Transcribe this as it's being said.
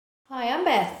Hi, I'm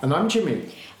Beth. And I'm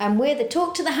Jimmy. And we're the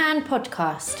Talk to the Hand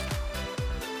podcast.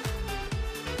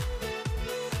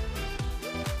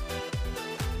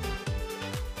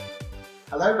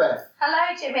 Hello, Beth.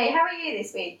 Hello, Jimmy. How are you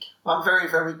this week? I'm very,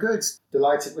 very good.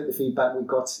 Delighted with the feedback we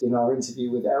got in our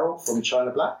interview with Errol from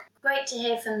China Black. Great to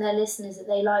hear from their listeners that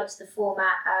they liked the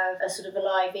format of a sort of a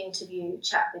live interview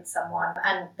chat with someone,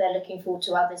 and they're looking forward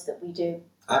to others that we do.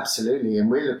 Absolutely, and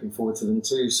we're looking forward to them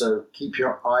too. So keep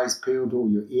your eyes peeled or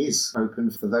your ears open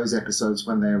for those episodes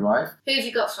when they arrive. Who have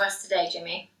you got for us today,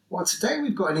 Jimmy? Well, today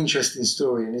we've got an interesting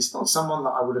story, and it's not someone that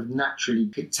I would have naturally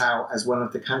picked out as one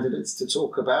of the candidates to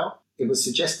talk about. It was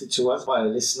suggested to us by a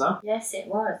listener. Yes, it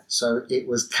was. So it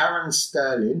was Karen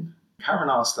Sterling. Karen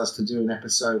asked us to do an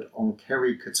episode on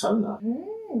Kerry Katona.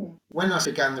 When I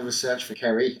began the research for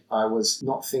Kerry, I was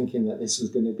not thinking that this was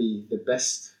going to be the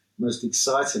best, most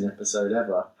exciting episode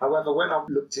ever. However, when I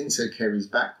looked into Kerry's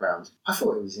background, I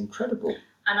thought it was incredible.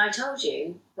 And I told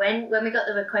you, when we got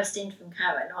the request in from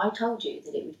Karen, I told you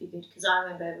that it would be good because I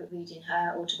remember reading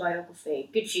her autobiography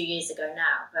a good few years ago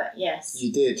now, but yes.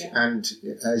 You did, yeah. And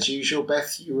as usual,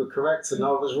 Beth, you were correct and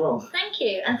I was wrong. Thank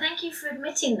you, and thank you for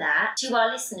admitting that to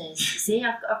our listeners. See,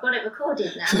 I've got it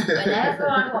recorded now, whenever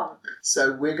I want.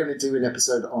 So we're going to do an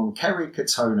episode on Kerry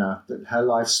Katona, her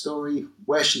life story,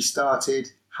 where she started,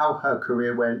 how her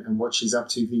career went and what she's up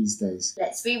to these days.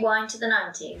 Let's rewind to the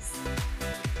 90s.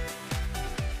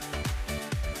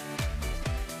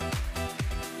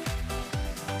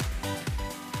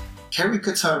 Kerry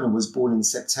Katona was born in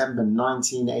September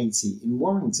 1980 in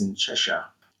Warrington, Cheshire.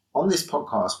 On this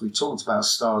podcast, we've talked about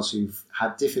stars who've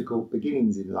had difficult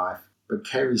beginnings in life, but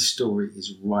Kerry's story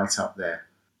is right up there.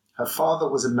 Her father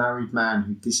was a married man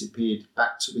who disappeared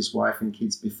back to his wife and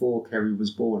kids before Kerry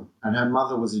was born, and her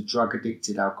mother was a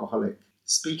drug-addicted alcoholic.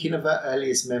 Speaking of her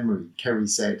earliest memory, Kerry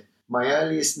said, "My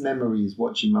earliest memory is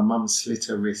watching my mum slit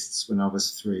her wrists when I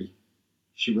was 3.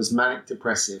 She was manic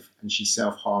depressive and she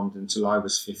self-harmed until I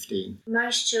was 15.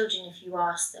 Most children, if you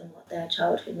ask them what their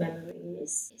childhood memory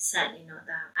is, it's certainly not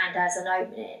that. And as an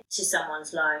opening to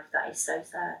someone's life, that is so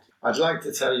sad. I'd like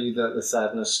to tell you that the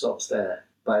sadness stops there,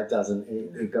 but it doesn't.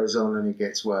 It goes on and it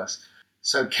gets worse.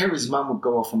 So Kerry's mum would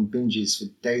go off on binges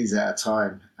for days at a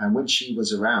time. And when she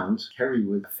was around, Kerry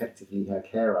was effectively her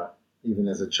carer, even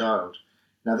as a child.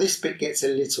 Now this bit gets a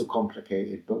little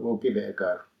complicated, but we'll give it a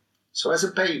go. So as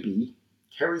a baby,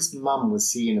 Kerry's mum was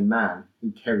seeing a man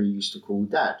who Kerry used to call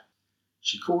Dad.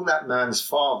 She called that man's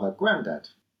father Grandad.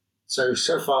 So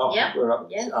far, we're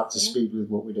up to speed with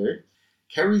what we're doing.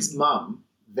 Kerry's mum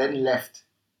then left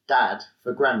Dad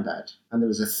for Grandad, and there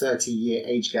was a 30-year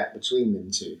age gap between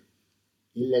them two.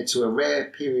 It led to a rare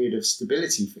period of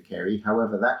stability for Kerry.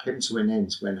 However, that came to an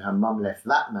end when her mum left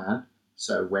that man,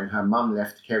 so when her mum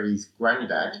left Kerry's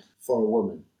Grandad for a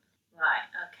woman. Right,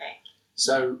 okay.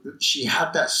 So she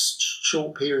had that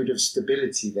short period of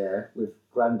stability there with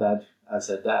Grandad as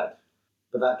her dad.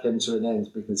 But that came to an end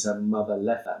because her mother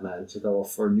left that man to go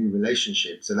off for a new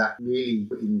relationship. So that really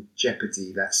put in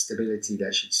jeopardy that stability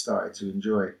that she'd started to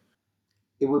enjoy.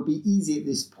 It would be easy at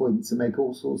this point to make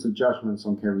all sorts of judgments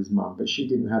on Kerry's mum, but she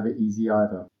didn't have it easy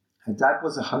either. Her dad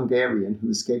was a Hungarian who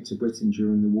escaped to Britain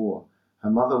during the war. Her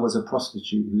mother was a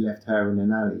prostitute who left her in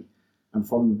an alley. And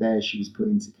from there she was put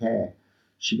into care.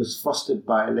 She was fostered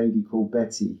by a lady called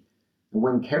Betty, and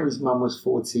when Kerry's mum was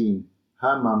 14,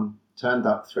 her mum turned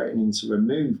up threatening to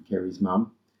remove Kerry's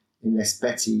mum unless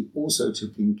Betty also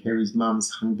took in Kerry's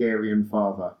mum's Hungarian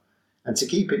father. And to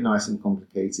keep it nice and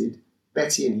complicated,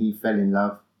 Betty and he fell in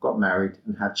love, got married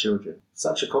and had children.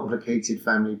 Such a complicated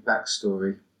family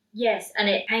backstory. Yes, and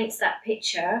it paints that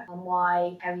picture on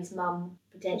why Kerry's mum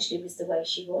potentially was the way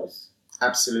she was.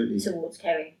 Absolutely. Towards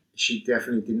Kerry. She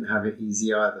definitely didn't have it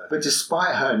easy either. But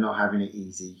despite her not having it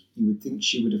easy, you would think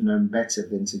she would have known better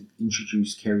than to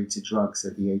introduce Kerry to drugs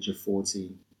at the age of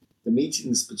 14. The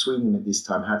meetings between them at this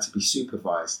time had to be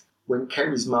supervised. When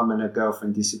Kerry's mum and her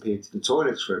girlfriend disappeared to the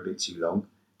toilets for a bit too long,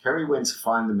 Kerry went to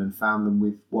find them and found them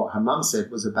with what her mum said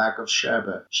was a bag of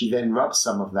sherbet. She then rubbed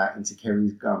some of that into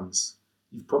Kerry's gums.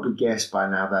 You've probably guessed by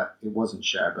now that it wasn't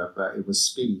sherbet, but it was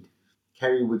speed.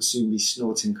 Kerry would soon be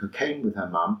snorting cocaine with her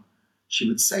mum. She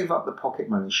would save up the pocket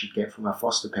money she'd get from her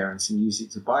foster parents and use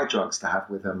it to buy drugs to have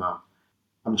with her mum.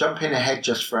 I'm jumping ahead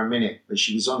just for a minute, but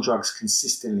she was on drugs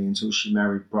consistently until she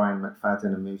married Brian McFadden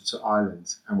and moved to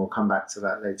Ireland, and we'll come back to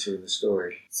that later in the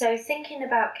story. So thinking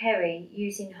about Kerry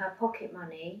using her pocket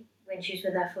money when she was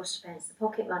with her foster parents, the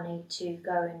pocket money to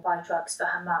go and buy drugs for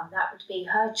her mum, that would be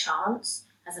her chance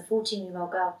as a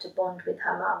 14-year-old girl to bond with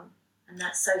her mum. And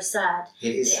that's so sad that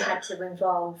it had to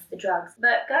involve the drugs.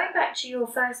 But going back to your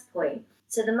first point,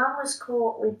 so the mum was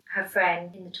caught with her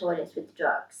friend in the toilets with the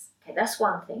drugs. Okay, that's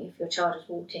one thing if your child has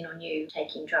walked in on you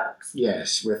taking drugs.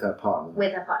 Yes, with her partner.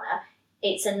 With her partner.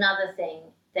 It's another thing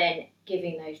than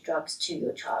giving those drugs to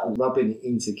your child. Rubbing it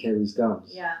into Kerry's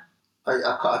gums. Yeah.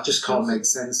 I just can't make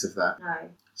sense of that. No.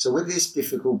 So with this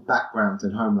difficult background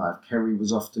and home life, Kerry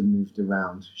was often moved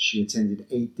around. She attended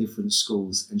 8 different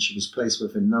schools and she was placed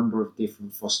with a number of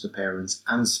different foster parents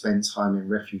and spent time in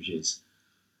refuges.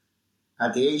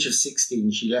 At the age of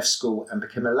 16, she left school and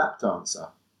became a lap dancer.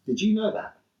 Did you know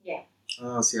that? Yeah.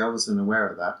 Oh, see, I wasn't aware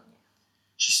of that.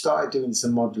 She started doing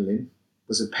some modelling,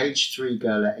 was a page 3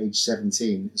 girl at age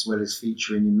 17, as well as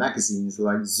featuring in magazines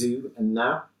like Zoo and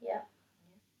Now. Yeah.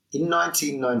 In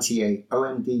 1998,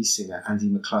 OMD singer Andy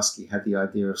McCluskey had the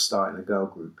idea of starting a girl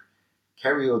group.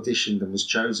 Kerry auditioned and was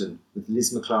chosen with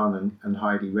Liz McLaren and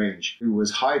Heidi Range, who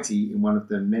was Heidi in one of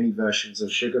the many versions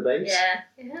of Sugar Babes.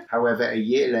 Yeah. However, a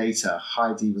year later,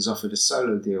 Heidi was offered a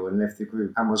solo deal and left the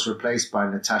group and was replaced by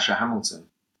Natasha Hamilton.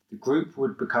 The group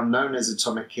would become known as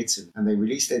Atomic Kitten, and they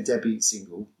released their debut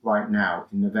single, Right Now,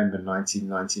 in November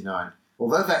 1999.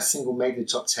 Although that single made the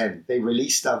top 10, they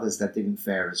released others that didn't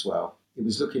fare as well. It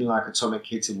was looking like Atomic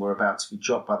Kitten were about to be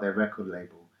dropped by their record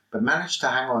label, but managed to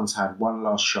hang on to have one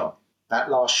last shot. That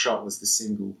last shot was the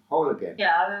single, Whole Again.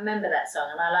 Yeah, I remember that song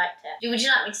and I liked it. Would you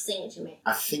like me to sing it to me?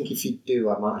 I think if you do,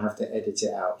 I might have to edit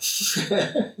it out.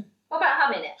 What about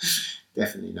humming it?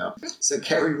 Definitely not. So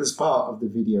Kerry was part of the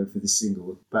video for the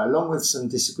single, but along with some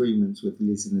disagreements with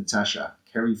Liz and Natasha,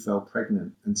 Kerry fell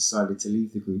pregnant and decided to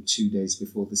leave the group 2 days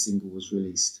before the single was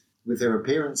released. With her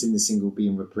appearance in the single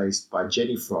being replaced by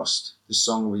Jenny Frost, the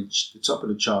song reached the top of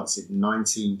the charts in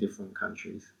 19 different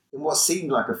countries. In what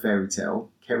seemed like a fairy tale,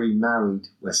 Kerry married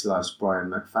Westlife's Brian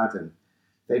McFadden.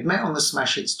 They'd met on the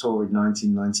Smash Hits tour in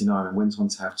 1999 and went on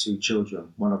to have 2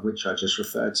 children, one of which I just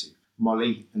referred to,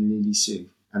 Molly and Lily Sue.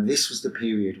 And this was the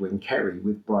period when Kerry,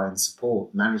 with Brian's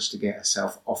support, managed to get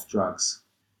herself off drugs.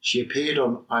 She appeared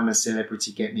on I'm a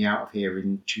Celebrity, Get Me Out of Here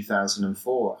in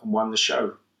 2004 and won the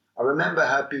show. I remember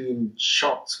her being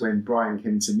shocked when Brian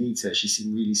came to meet her. She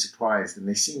seemed really surprised and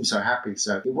they seemed so happy.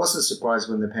 So it wasn't a surprise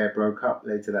when the pair broke up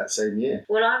later that same year.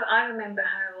 Well, I remember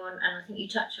her on, and I think you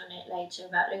touched on it later,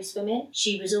 about Loose Women.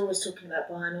 She was always talking about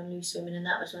Brian on Loose Women, and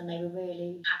that was when they were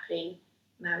really happily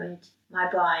married. My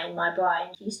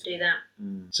Brian. He used to do that.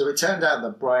 So it turned out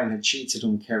that Brian had cheated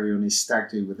on Kerry on his stag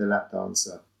do with a lap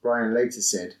dancer. Brian later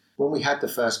said, "When we had the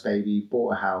first baby,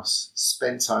 bought a house,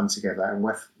 spent time together, and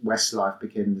Westlife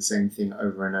became the same thing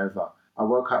over and over. I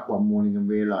woke up one morning and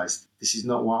realised this is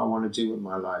not what I want to do with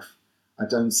my life. I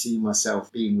don't see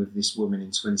myself being with this woman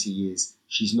in 20 years.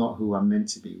 She's not who I'm meant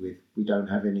to be with. We don't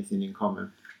have anything in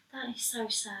common." That is so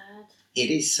sad. It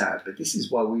is sad, but this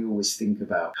is why we always think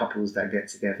about couples that get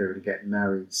together and get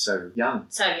married so young.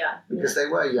 So young. Because they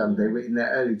were young. They were in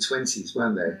their early 20s,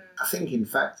 weren't they? I think, in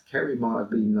fact, Kerry might have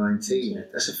been 19.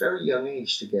 That's a very young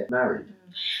age to get married.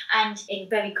 And in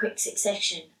very quick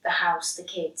succession, the house, the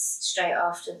kids, straight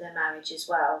after the marriage as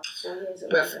well. 4 years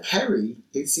But for Kerry,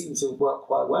 it seemed to work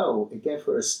quite well. It gave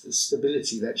her a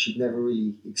stability that she'd never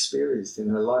really experienced in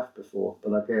her life before.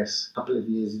 But I guess a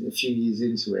few years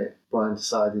into it, Brian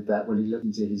decided that when he looked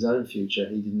into his own future,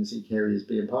 he didn't see Kerry as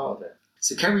being part of it.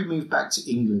 So Kerry moved back to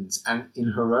England, and in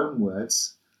her own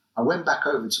words, "I went back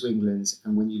over to England,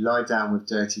 and when you lie down with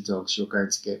dirty dogs, you're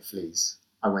going to get fleas.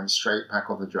 I went straight back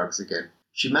on the drugs again."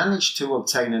 She managed to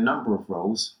obtain a number of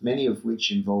roles, many of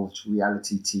which involved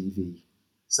reality TV.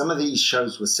 Some of these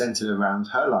shows were centred around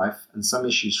her life and some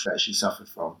issues that she suffered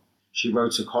from. She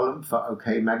wrote a column for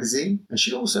OK Magazine, and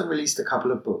she also released a couple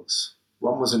of books.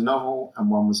 One was a novel and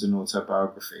one was an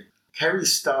autobiography. Kerry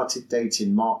started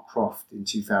dating Mark Croft in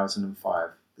 2005.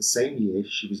 The same year,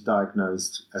 she was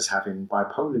diagnosed as having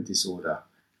bipolar disorder,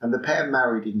 and the pair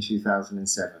married in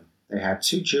 2007. They had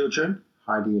 2 children,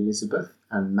 Heidi Elizabeth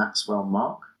and Maxwell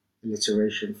Mark.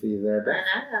 Alliteration for you there, Beth.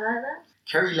 I like that.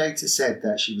 Kerry later said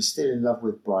that she was still in love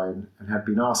with Brian and had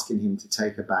been asking him to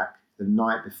take her back the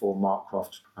night before Mark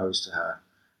Croft proposed to her.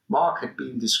 Mark had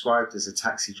been described as a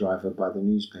taxi driver by the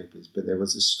newspapers, but there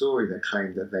was a story that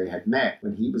claimed that they had met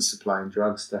when he was supplying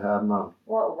drugs to her mum.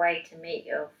 What a way to meet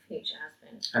your future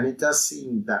husband. And it does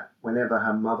seem that whenever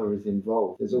her mother is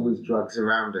involved, there's always drugs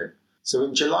around it. So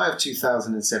in July of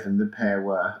 2007, the pair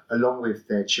were, along with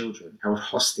their children, held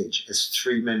hostage as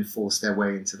 3 men forced their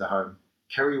way into the home.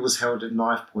 Kerry was held at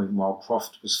knife point while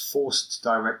Croft was forced to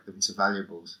direct them to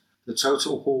valuables. The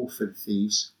total haul for the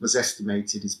thieves was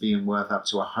estimated as being worth up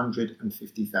to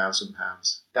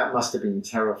 £150,000. That must have been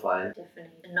terrifying.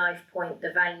 Definitely. The knife point,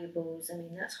 the valuables, I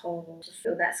mean, that's horrible to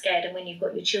feel that scared. And when you've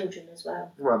got your children as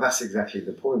well. Well, that's exactly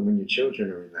the point. When your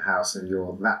children are in the house and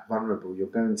you're that vulnerable, you're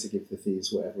going to give the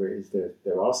thieves whatever it is they're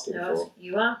asking for.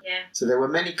 You are, yeah. So there were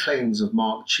many claims of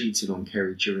Mark cheating on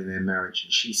Kerry during their marriage,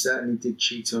 and she certainly did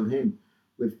cheat on him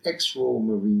with ex-Royal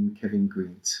Marine Kevin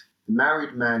Grint. The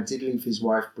married man did leave his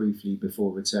wife briefly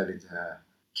before returning to her.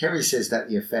 Kerry says that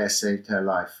the affair saved her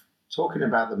life. Talking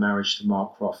about the marriage to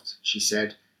Mark Croft, she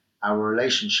said, "Our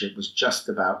relationship was just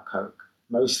about coke.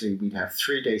 Mostly we'd have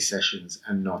 3-day sessions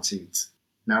and not eat."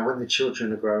 Now, when the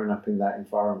children are growing up in that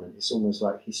environment, it's almost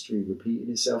like history repeating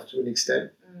itself to an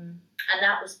extent. And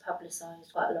that was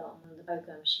publicised quite a lot on the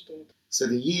programme she did. So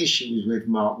the years she was with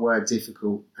Mark were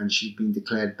difficult, and she'd been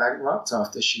declared bankrupt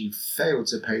after she failed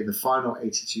to pay the final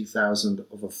 £82,000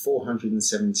 of a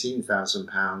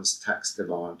 £417,000 tax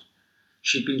demand.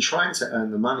 She'd been trying to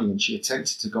earn the money, and she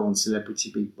attempted to go on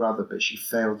Celebrity Big Brother, but she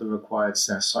failed the required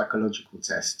psychological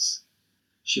tests.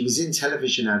 She was in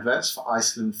television adverts for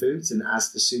Iceland Foods and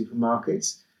Asda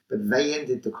supermarkets, but they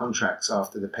ended the contracts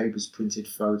after the papers printed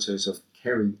photos of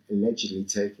Kerry allegedly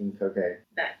taking cocaine.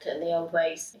 Back to the old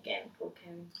ways again, poor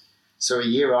Kerry. So a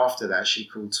year after that, she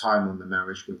called time on the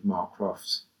marriage with Mark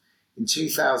Croft. In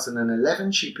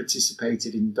 2011, she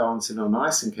participated in Dancing on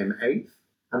Ice and came 8th.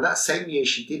 And that same year,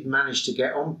 she did manage to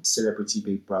get on Celebrity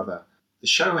Big Brother. The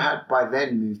show had by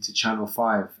then moved to Channel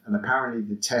 5, and apparently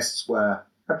the tests were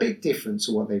a bit different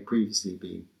to what they'd previously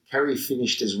been. Kerry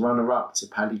finished as runner-up to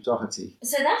Paddy Doherty.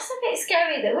 So that's a bit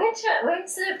scary that when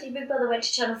Celebrity Big Brother went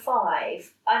to Channel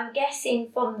 5, I'm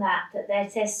guessing from that their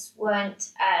tests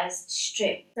weren't as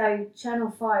strict. So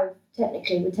Channel 5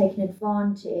 technically were taking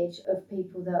advantage of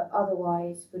people that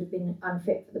otherwise would have been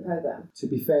unfit for the programme. To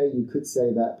be fair, you could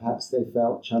say that perhaps they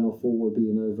felt Channel 4 were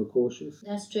being overcautious.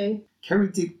 That's true. Kerry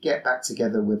did get back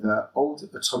together with her old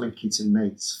Atomic Kitten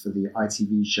mates for the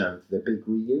ITV show, The Big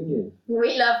Reunion.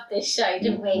 We loved this show,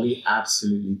 didn't we? We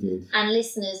absolutely did. And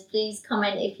listeners, please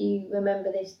comment if you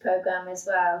remember this programme as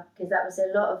well, because that was a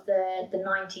lot of the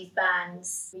 90s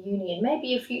bands reunion.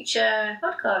 Maybe a future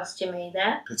podcast, Jimmy,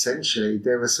 there. Potentially.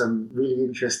 There was some really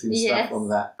interesting stuff on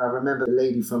that. I remember the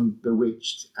lady from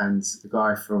Bewitched and the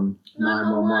guy from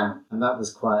 911. And that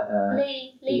was quite...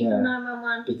 Lee from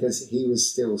 911. Because he was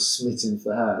still smitten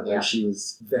for her, but she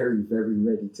was very, very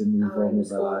ready to move on with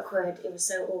her life. It was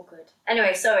so awkward.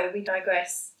 Anyway, sorry, we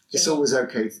digress. It's always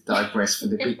okay to digress for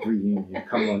the big reunion.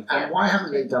 Come on. And why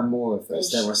haven't they done more of this?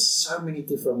 There were so many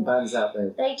different bands out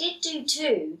there. They did do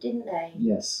 2, didn't they?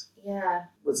 Yes. Yeah.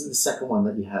 Wasn't the second one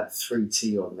that you had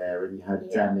 3T on there and you had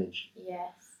Damage?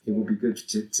 Yes. It would be good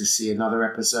to see another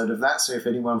episode of that. So if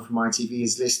anyone from ITV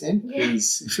is listening,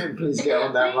 please get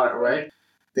on that right away.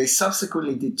 They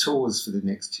subsequently did tours for the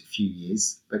next few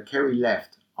years, but Kerry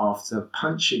left after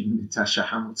punching Natasha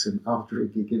Hamilton after a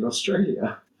gig in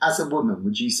Australia. As a woman,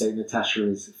 would you say Natasha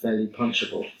is fairly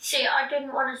punchable? See, I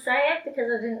didn't want to say it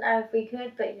because I didn't know if we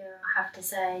could, but I have to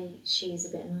say she's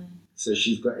a bit annoying. So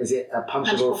she's got, is it a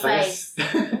punchable face?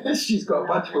 She's got a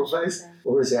punchable face?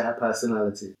 Or is it her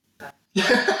personality?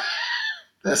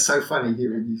 That's so funny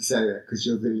hearing you say that because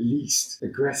you're the least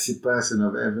aggressive person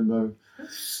I've ever known.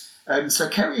 So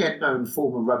Kerry had known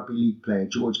former rugby league player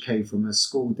George Kay from her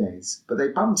school days, but they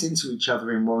bumped into each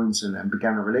other in Warrington and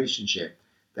began a relationship.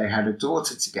 They had a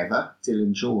daughter together,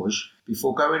 Dylan George,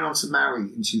 before going on to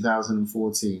marry in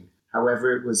 2014.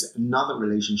 However, it was another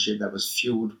relationship that was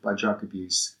fueled by drug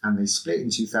abuse, and they split in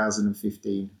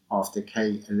 2015 after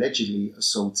Kay allegedly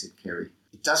assaulted Kerry.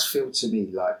 It does feel to me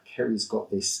like Kerry's got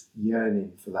this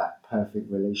yearning for that perfect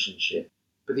relationship.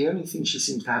 But the only thing she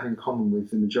seems to have in common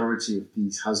with the majority of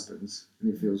these husbands,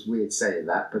 and it feels weird saying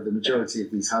that, but the majority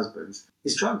of these husbands,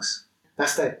 is drugs.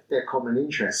 That's their common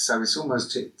interest. So it's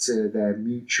almost to their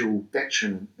mutual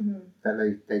detriment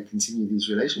that they continue these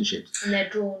relationships. And they're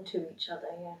drawn to each other,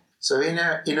 yeah. So in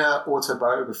her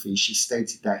autobiography, she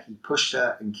stated that he pushed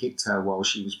her and kicked her while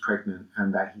she was pregnant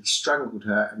and that he strangled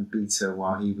her and beat her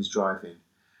while he was driving.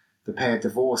 The pair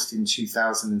divorced in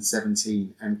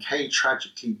 2017 and Kay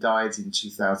tragically died in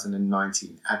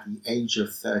 2019 at the age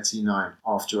of 39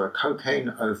 after a cocaine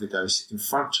overdose in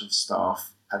front of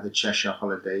staff at the Cheshire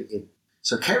Holiday Inn.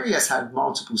 So Kerry has had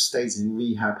multiple stays in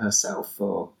rehab herself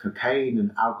for cocaine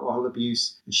and alcohol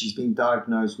abuse, and she's been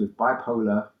diagnosed with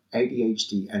bipolar,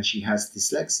 ADHD, and she has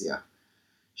dyslexia.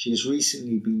 She has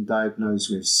recently been diagnosed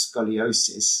with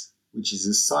scoliosis, which is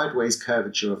a sideways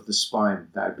curvature of the spine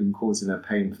that had been causing her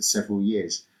pain for several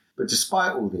years. But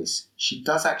despite all this, she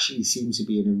does actually seem to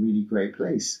be in a really great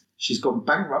place. She's gone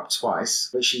bankrupt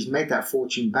twice, but she's made that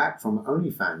fortune back from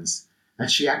OnlyFans. And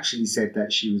she actually said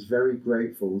that she was very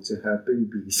grateful to her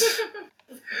boobies.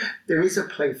 There is a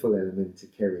playful element to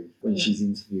Kerry when she's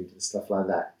interviewed and stuff like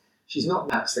that. She's not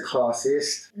perhaps the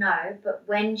classiest. No, but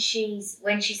when she's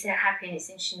happy, and it's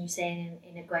interesting you saying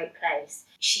in a great place,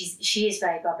 she is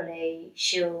very bubbly.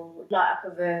 She'll light up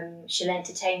a room. She'll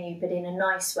entertain you, but in a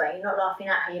nice way. You're not laughing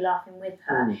at her. You're laughing with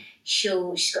her.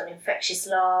 She's got an infectious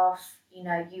laugh. You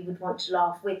know, you would want to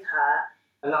laugh with her.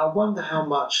 And I wonder how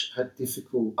much her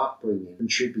difficult upbringing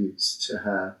contributes to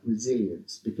her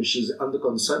resilience, because she's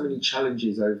undergone so many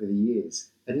challenges over the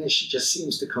years, and yet she just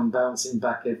seems to come bouncing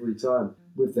back every time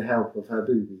with the help of her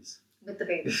boobies. With the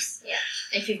boobies, yeah.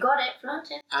 If you've got it, flaunt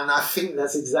it. And I think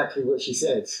that's exactly what she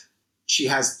said. She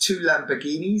has 2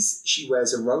 Lamborghinis, she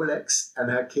wears a Rolex,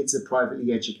 and her kids are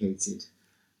privately educated.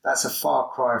 That's a far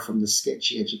cry from the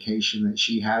sketchy education that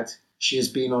she had. She has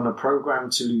been on a program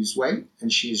to lose weight,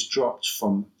 and she has dropped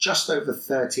from just over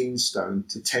 13 stone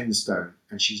to 10 stone,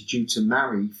 and she's due to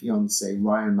marry fiancé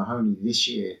Ryan Mahoney this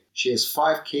year. She has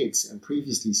 5 kids and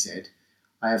previously said,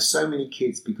 "I have so many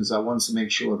kids because I want to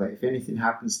make sure that if anything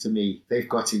happens to me, they've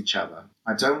got each other.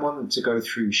 I don't want them to go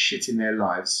through shit in their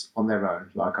lives on their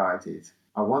own like I did.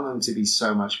 I want them to be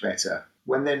so much better.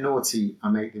 When they're naughty,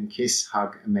 I make them kiss,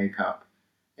 hug and make up.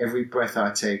 Every breath I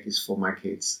take is for my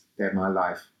kids. They're my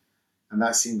life." And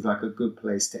that seems like a good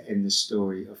place to end the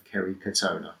story of Kerry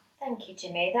Katona. Thank you,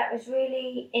 Jimmy. That was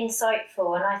really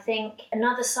insightful, and I think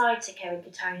another side to Kerry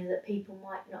Katona that people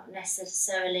might not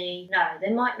necessarily know.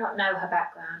 They might not know her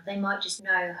background. They might just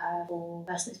know her for a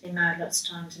person that's been married lots of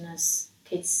times and has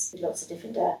kids with lots of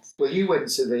different dads. Well, you went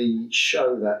to the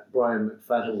show that Brian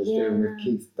McFadden was doing with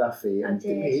Keith Duffy, and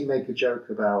didn't he make a joke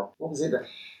about, what was it?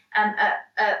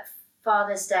 At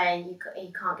Father's Day,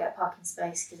 you can't get a parking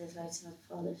space because there's loads of other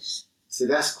fathers. See,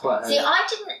 that's quite... I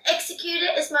didn't execute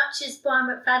it as much as Brian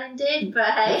McFadden did, but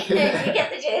hey, you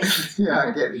get the gist. Yeah,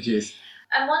 I get the gist.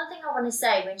 And one thing I want to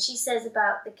say, when she says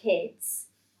about the kids,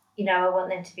 you know, I want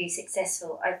them to be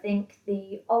successful, I think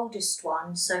the oldest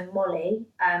one, so Molly,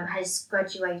 has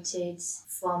graduated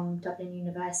from Dublin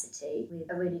University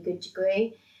with a really good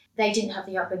degree. They didn't have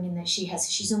the upbringing that she has.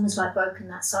 So she's almost like broken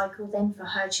that cycle then for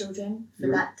her children, for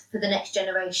the next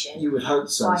generation. You would hope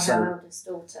so. By her eldest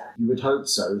daughter. You would hope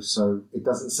so. So it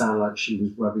doesn't sound like she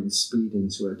was rubbing speed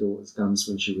into her daughter's gums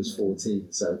when she was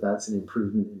 14. So that's an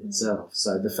improvement in itself.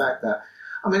 So the fact that,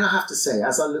 I mean, I have to say,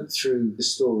 as I looked through the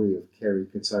story of Kerry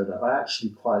Katona, I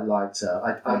actually quite liked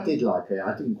her. I did like her.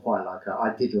 I didn't quite like her.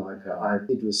 I did like her. I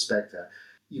did respect her.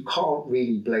 You can't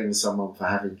really blame someone for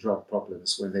having drug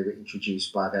problems when they were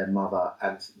introduced by their mother,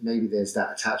 and maybe there's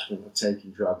that attachment of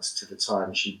taking drugs to the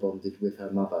time she bonded with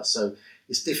her mother. So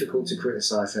it's difficult to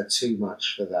criticise her too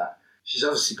much for that. She's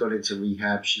obviously got into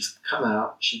rehab. She's come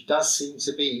out. She does seem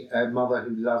to be a mother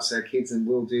who loves her kids and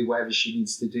will do whatever she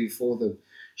needs to do for them.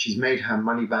 She's made her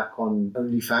money back on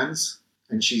OnlyFans,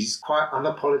 and she's quite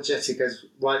unapologetic, as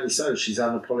rightly so. She's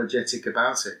unapologetic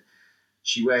about it.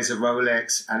 She wears a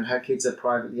Rolex and her kids are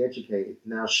privately educated.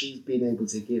 Now, she's been able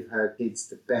to give her kids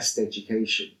the best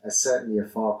education, certainly a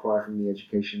far cry from the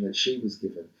education that she was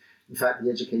given. In fact, the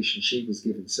education she was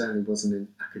given certainly wasn't an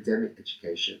academic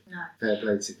education. No. Fair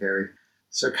play to Kerry.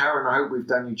 So, Karen, I hope we've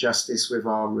done you justice with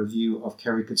our review of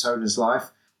Kerry Katona's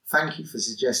life. Thank you for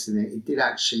suggesting it. It did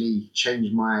actually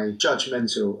change my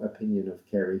judgmental opinion of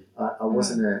Kerry. I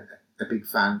wasn't a big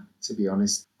fan, to be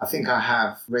honest. I think I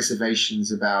have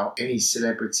reservations about any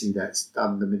celebrity that's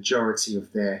done the majority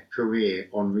of their career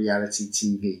on reality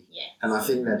TV. Yes. And I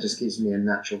think that just gives me a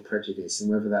natural prejudice. And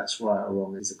whether that's right or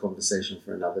wrong is a conversation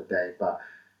for another day. But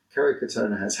Kerry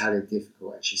Katona has had it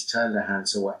difficult, and she's turned her hand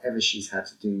to whatever she's had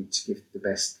to do to give the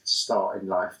best start in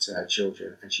life to her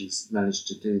children, and she's managed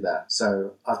to do that.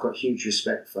 So I've got huge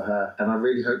respect for her, and I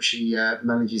really hope she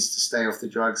manages to stay off the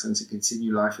drugs and to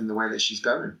continue life in the way that she's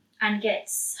going. And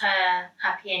gets her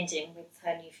happy ending with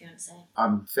her new fiancé.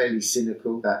 I'm fairly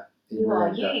cynical that...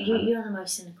 You're the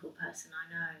most cynical person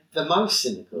I know. The most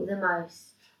cynical? The most.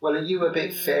 Well, are you a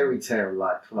bit fairy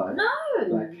tale-like? No.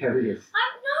 Like Kerry is?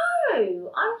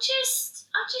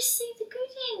 I just see the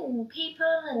good in people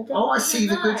and things. Oh, I see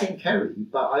the good in Kerry,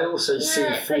 but I also see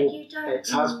 4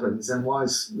 ex-husbands, and why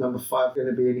is number 5 going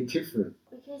to be any different?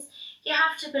 Because you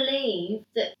have to believe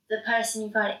that the person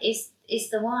you find is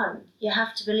the one. You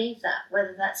have to believe that,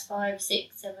 whether that's 5,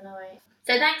 6, 7 or 8.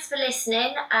 So thanks for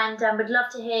listening, and we'd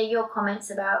love to hear your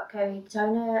comments about Kerry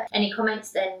Katona. Any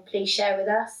comments, then please share with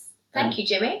us. Thank you,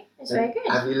 Jimmy. It's very good.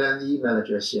 Have you learned the email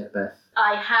address yet, Beth?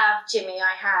 I have, Jimmy,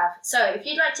 I have. So if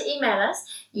you'd like to email us,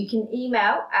 you can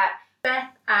email at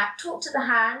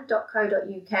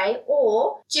Beth@talktothehand.co.uk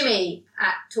or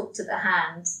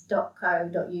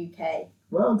Jimmy@talktothehand.co.uk.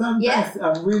 Well done, Yeah. Beth.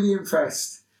 I'm really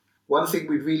impressed. One thing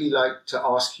we'd really like to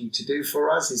ask you to do for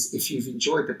us is if you've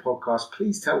enjoyed the podcast,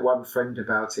 please tell one friend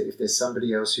about it. If there's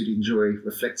somebody else who'd enjoy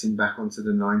reflecting back onto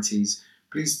the 90s,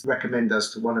 please recommend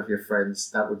us to one of your friends.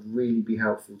 That would really be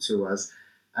helpful to us.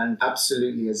 And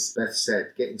absolutely, as Beth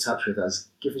said, get in touch with us.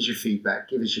 Give us your feedback,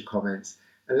 give us your comments,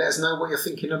 and let us know what you're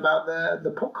thinking about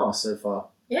the podcast so far.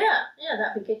 Yeah,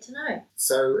 that'd be good to know.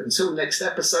 So until next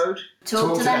episode,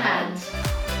 Talk to the hand.